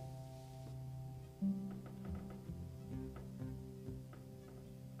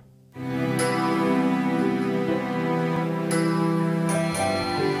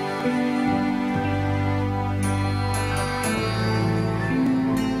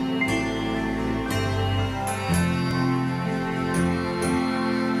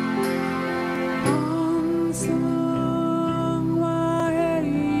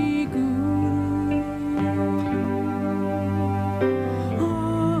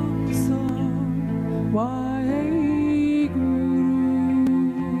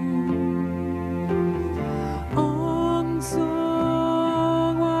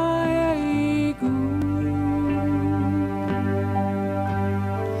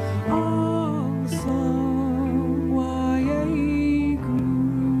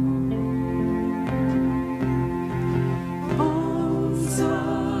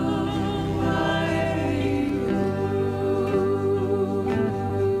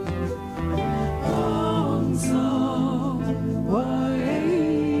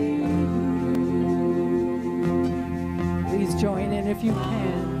 Join in if you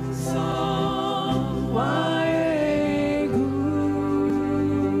can.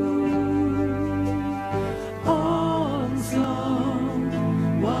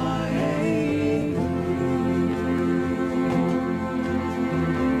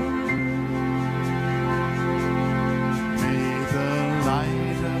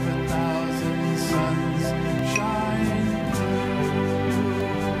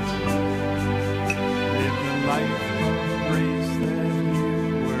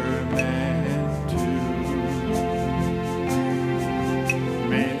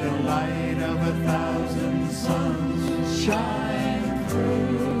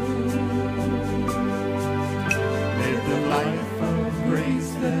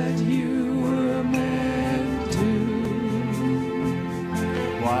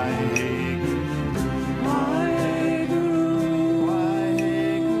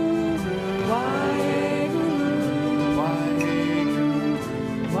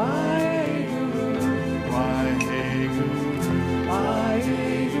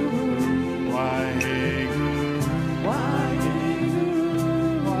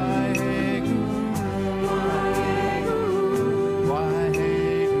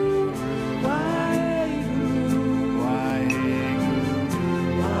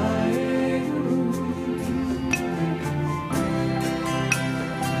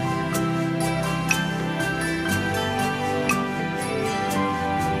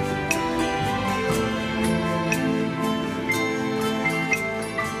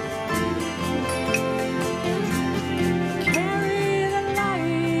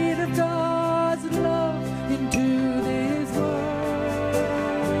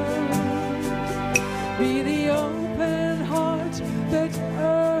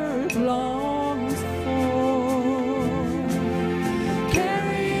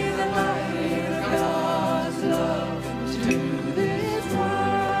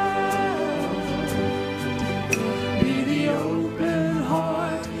 Open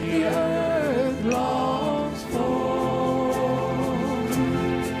heart, the earth longs.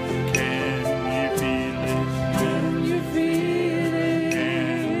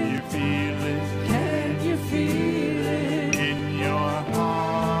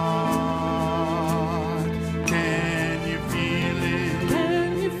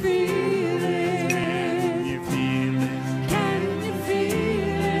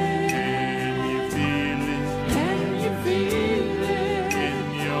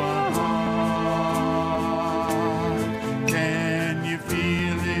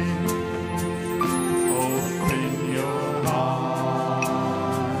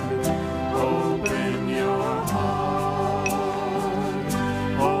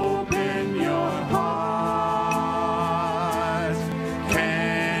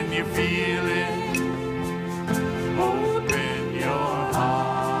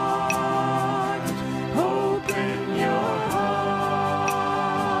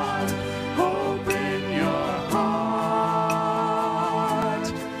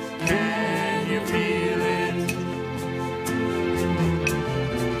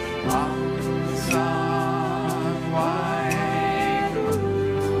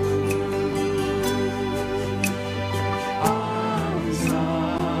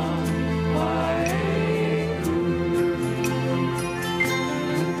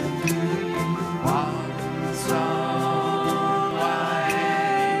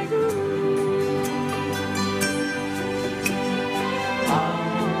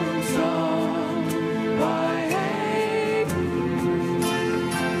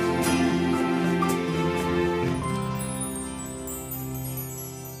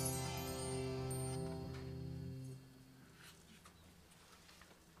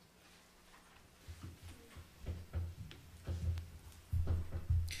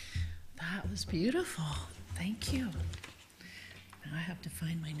 was beautiful. Thank you. Now I have to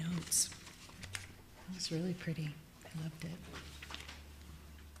find my notes. That was really pretty. I loved it.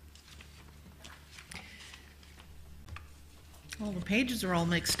 Well, the pages are all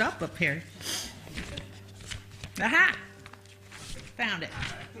mixed up here. Aha! Found it.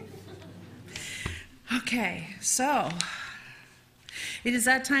 Okay, so it is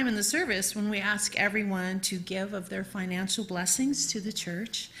that time in the service when we ask everyone to give of their financial blessings to the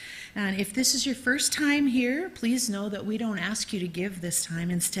church. And if this is your first time here, please know that we don't ask you to give this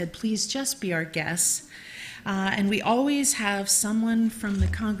time. Instead, please just be our guests. And we always have someone from the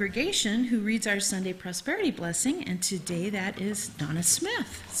congregation who reads our Sunday Prosperity Blessing, and today that is Donna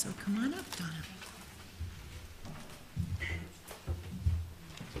Smith. So come on up, Donna.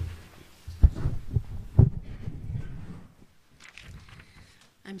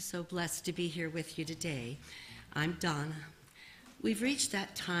 I'm so blessed to be here with you today. I'm Donna. We've reached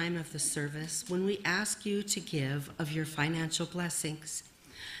that time of the service when we ask you to give of your financial blessings.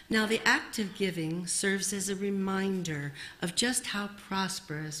 Now, the act of giving serves as a reminder of just how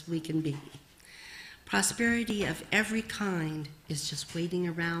prosperous we can be. Prosperity of every kind is just waiting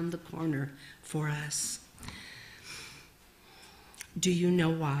around the corner for us. Do you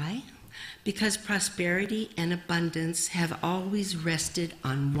know why? Because prosperity and abundance have always rested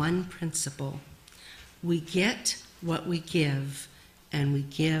on one principle. We get what we give, and we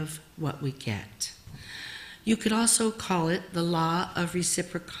give what we get. You could also call it the law of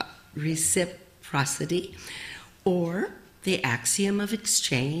reciprocity, or the axiom of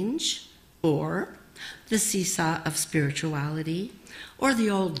exchange, or the seesaw of spirituality, or the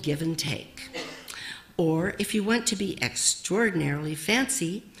old give and take. Or if you want to be extraordinarily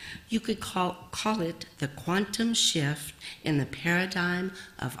fancy, you could call it the quantum shift in the paradigm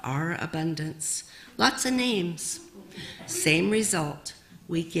of our abundance. Lots of names. Same result.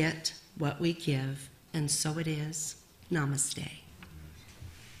 We get what we give, and so it is. Namaste.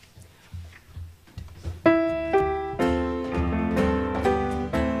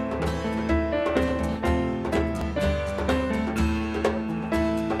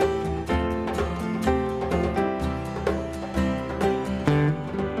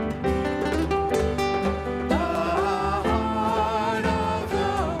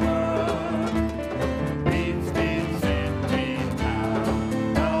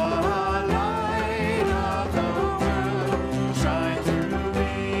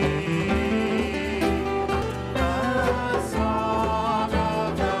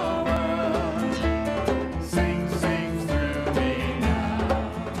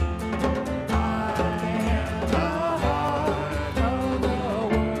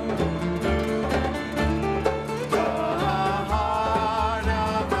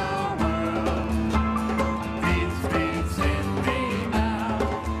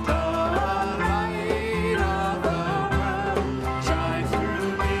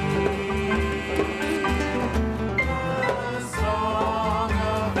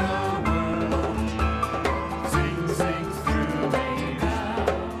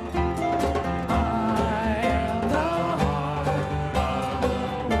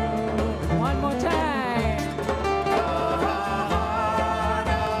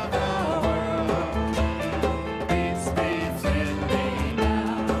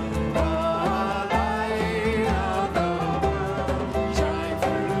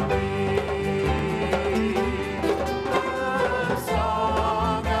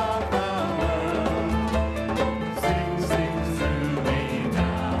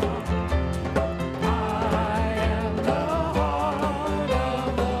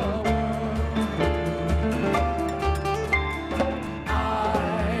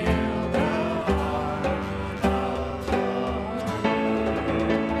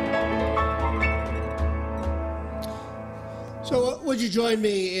 Would you join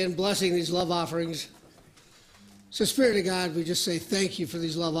me in blessing these love offerings? So, Spirit of God, we just say thank you for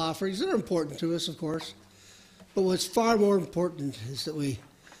these love offerings. They're important to us, of course. But what's far more important is that we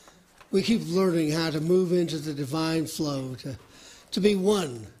keep learning how to move into the divine flow, to be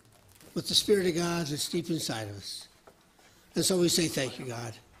one with the Spirit of God that's deep inside of us. And so we say thank you,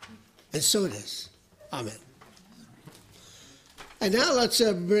 God. And so it is. Amen. And now let's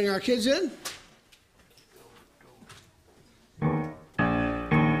bring our kids in.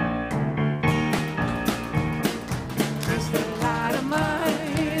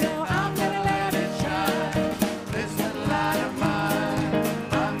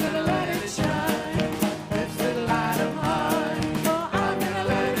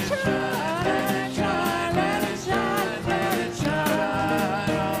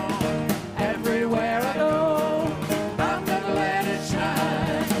 Everywhere I go, I'm gonna let it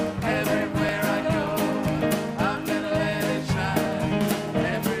shine. Everywhere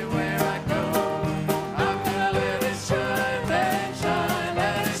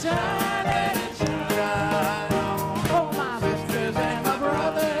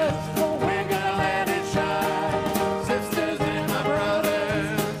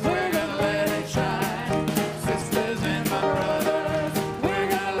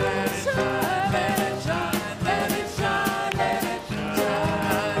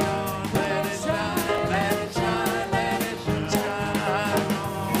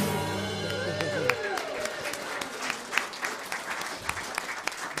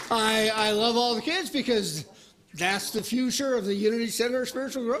I love all the kids because that's the future of the Unity Center of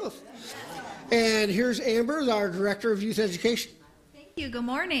Spiritual Growth. And here's Amber, our Director of Youth Education. Thank you. Good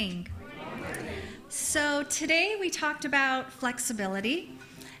morning. So today we talked about flexibility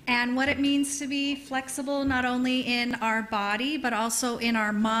and what it means to be flexible not only in our body but also in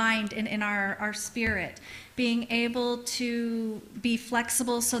our mind and in our spirit. Being able to be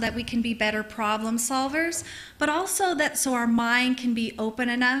flexible so that we can be better problem solvers, but also that so our mind can be open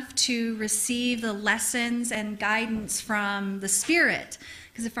enough to receive the lessons and guidance from the Spirit.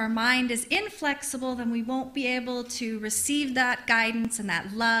 Because if our mind is inflexible, then we won't be able to receive that guidance and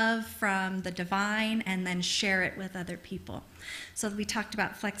that love from the divine and then share it with other people. So we talked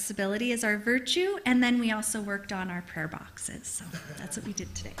about flexibility as our virtue, and then we also worked on our prayer boxes. So that's what we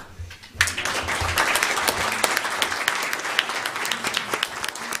did today.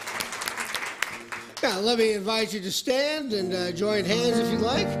 Now, let me invite you to stand and join hands if you'd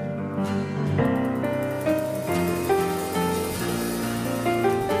like.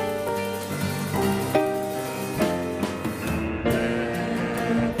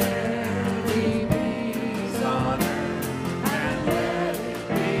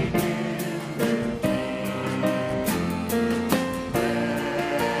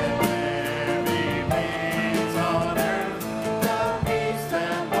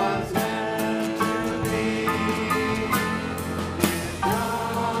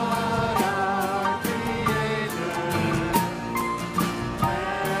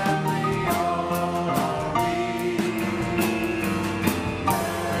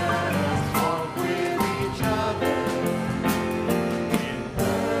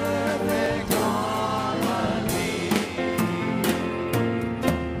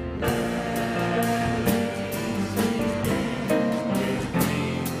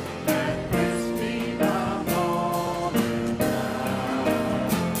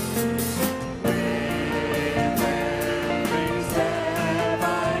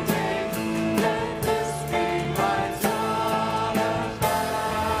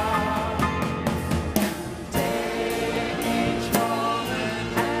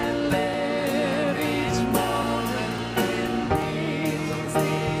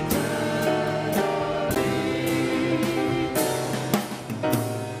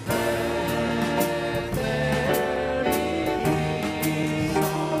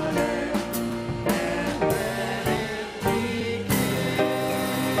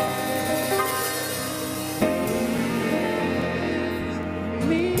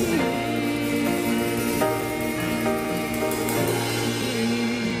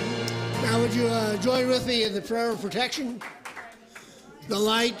 Join with me in the prayer of protection. The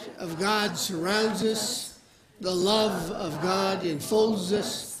light of God surrounds us. The love of God enfolds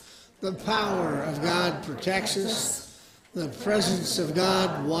us. The power of God protects us. The presence of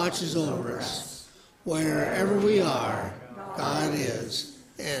God watches over us. Wherever we are, God is,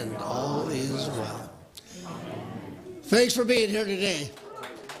 and all is well. Thanks for being here today.